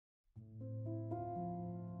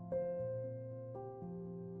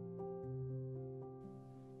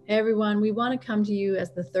Hey everyone, we want to come to you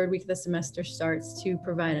as the third week of the semester starts to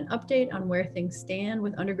provide an update on where things stand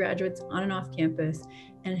with undergraduates on and off campus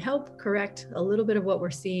and help correct a little bit of what we're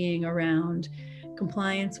seeing around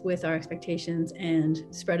compliance with our expectations and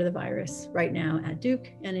spread of the virus right now at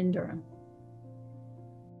Duke and in Durham.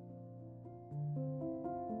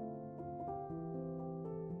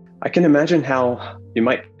 I can imagine how you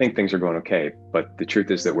might think things are going okay, but the truth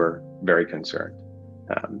is that we're very concerned.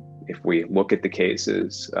 If we look at the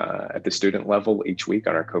cases at the student level each week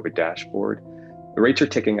on our COVID dashboard, the rates are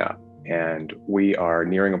ticking up, and we are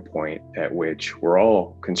nearing a point at which we're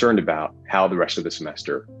all concerned about how the rest of the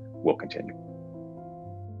semester will continue.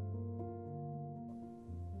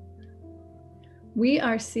 We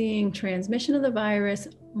are seeing transmission of the virus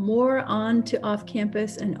more on to off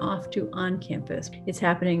campus and off to on campus. It's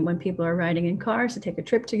happening when people are riding in cars to take a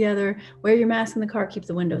trip together. Wear your mask in the car, keep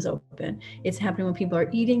the windows open. It's happening when people are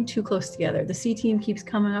eating too close together. The C team keeps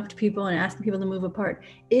coming up to people and asking people to move apart.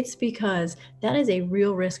 It's because that is a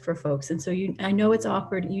real risk for folks. And so I know it's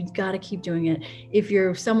awkward. You've got to keep doing it. If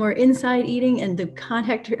you're somewhere inside eating and the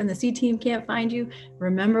contact and the C team can't find you,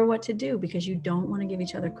 remember what to do, because you don't want to give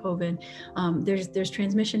each other COVID. There's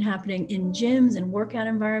transmission happening in gyms and workout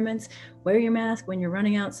environments. Wear your mask when you're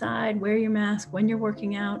running outside, wear your mask when you're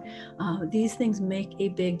working out. These things make a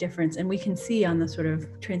big difference. And we can see on the sort of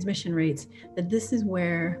transmission rates that this is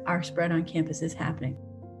where our spread on campus is happening.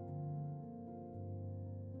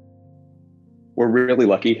 We're really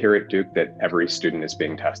lucky here at Duke that every student is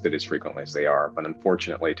being tested as frequently as they are, but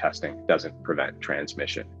unfortunately, testing doesn't prevent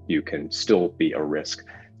transmission. You can still be a risk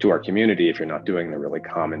to our community if you're not doing the really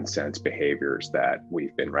common sense behaviors that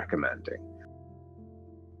we've been recommending.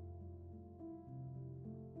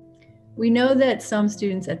 We know that some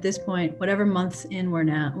students at this point, whatever months in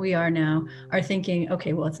we are now, are thinking,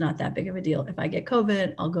 okay, well, it's not that big of a deal. If I get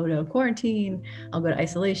COVID, I'll go to quarantine, I'll go to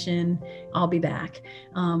isolation, I'll be back.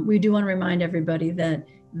 We do want to remind everybody that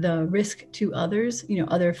the risk to others,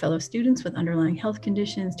 other fellow students with underlying health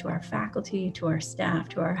conditions, to our faculty, to our staff,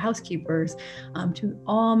 to our housekeepers, to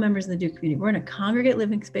all members of the Duke community. We're in a congregate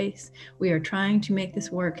living space. We are trying to make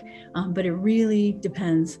this work, but it really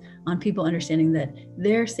depends on people understanding that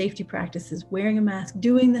their safety practices, wearing a mask,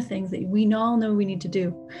 doing the things that we all know we need to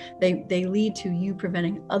do, they lead to you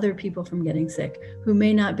preventing other people from getting sick who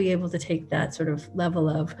may not be able to take that sort of level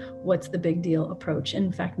of what's the big deal approach. And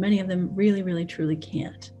in fact, many of them really, really, truly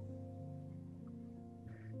can't.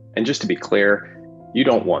 And just to be clear, you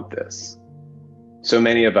don't want this. So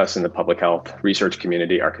many of us in the public health research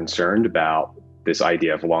community are concerned about this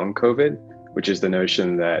idea of long COVID, which is the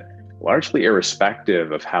notion that largely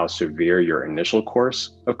irrespective of how severe your initial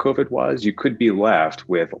course of COVID was, you could be left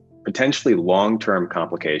with potentially long-term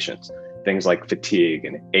complications, things like fatigue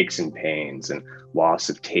and aches and pains and loss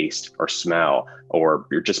of taste or smell, or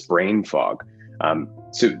you're just brain fog.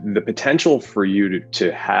 So the potential for you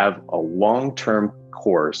to have a long-term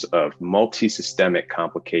course of multi-systemic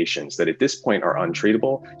complications that at this point are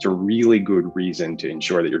untreatable is a really good reason to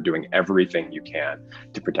ensure that you're doing everything you can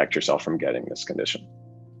to protect yourself from getting this condition.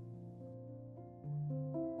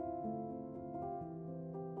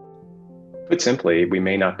 Put simply, we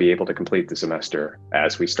may not be able to complete the semester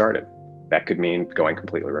as we started. That could mean going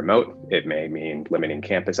completely remote. It may mean limiting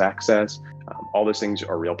campus access. All those things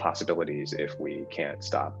are real possibilities if we can't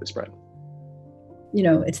stop the spread.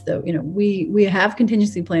 We have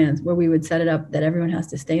contingency plans where we would set it up that everyone has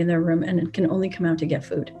to stay in their room and it can only come out to get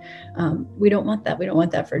food. We don't want that. We don't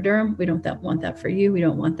want that for Durham. We don't want that for you. We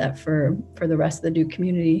don't want that for the rest of the Duke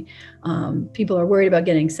community. People are worried about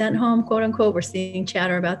getting sent home, quote unquote. We're seeing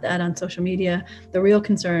chatter about that on social media. The real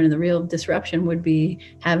concern and the real disruption would be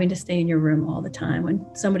having to stay in your room all the time. When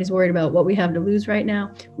somebody's worried about what we have to lose right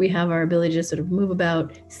now, we have our ability to sort of move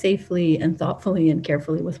about safely and thoughtfully and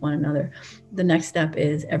carefully with one another. The next step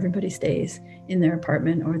is everybody stays in their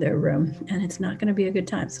apartment or their room, and it's not going to be a good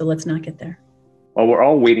time. So let's not get there. While we're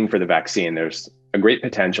all waiting for the vaccine, there's a great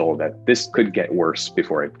potential that this could get worse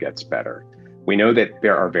before it gets better. We know that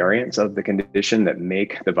there are variants of the condition that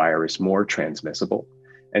make the virus more transmissible.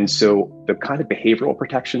 And so the kind of behavioral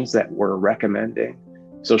protections that we're recommending,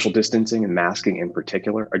 social distancing and masking in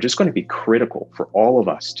particular, are just going to be critical for all of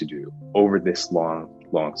us to do over this long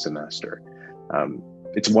semester.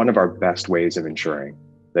 It's one of our best ways of ensuring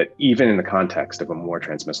that even in the context of a more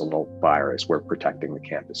transmissible virus, we're protecting the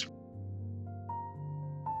campus.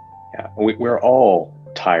 Yeah, we're all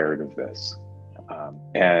tired of this.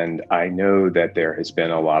 And I know that there has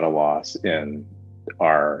been a lot of loss in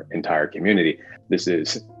our entire community. This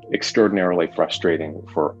is extraordinarily frustrating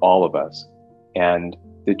for all of us. And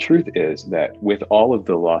the truth is that with all of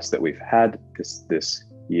the loss that we've had this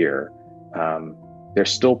year,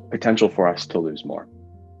 there's still potential for us to lose more.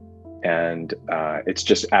 And it's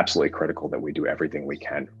just absolutely critical that we do everything we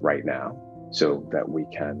can right now so that we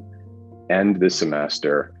can end this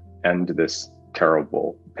semester, end this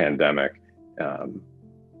terrible pandemic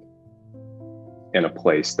in a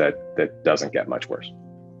place that doesn't get much worse.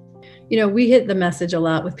 You know, we hit the message a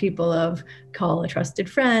lot with people of call a trusted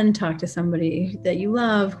friend, talk to somebody that you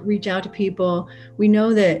love, reach out to people. We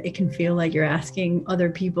know that it can feel like you're asking other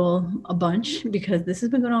people a bunch because this has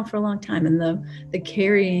been going on for a long time, and the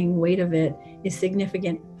carrying weight of it is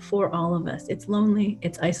significant for all of us. It's lonely,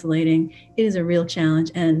 it's isolating, it is a real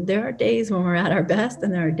challenge. And there are days when we're at our best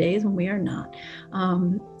and there are days when we are not.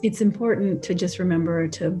 It's important to just remember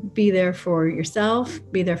to be there for yourself,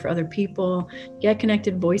 be there for other people, get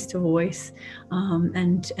connected voice to voice,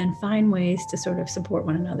 and find ways to sort of support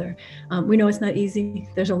one another. We know it's not easy.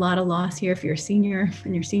 There's a lot of loss here. If you're a senior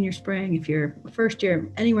in your senior spring, if you're first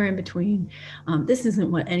year, anywhere in between, this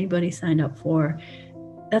isn't what anybody signed up for.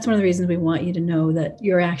 That's one of the reasons we want you to know that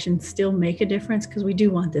your actions still make a difference, because we do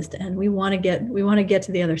want this to end. We want to get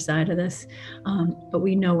to the other side of this, but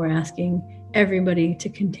we know we're asking everybody to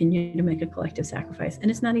continue to make a collective sacrifice, and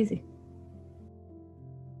it's not easy.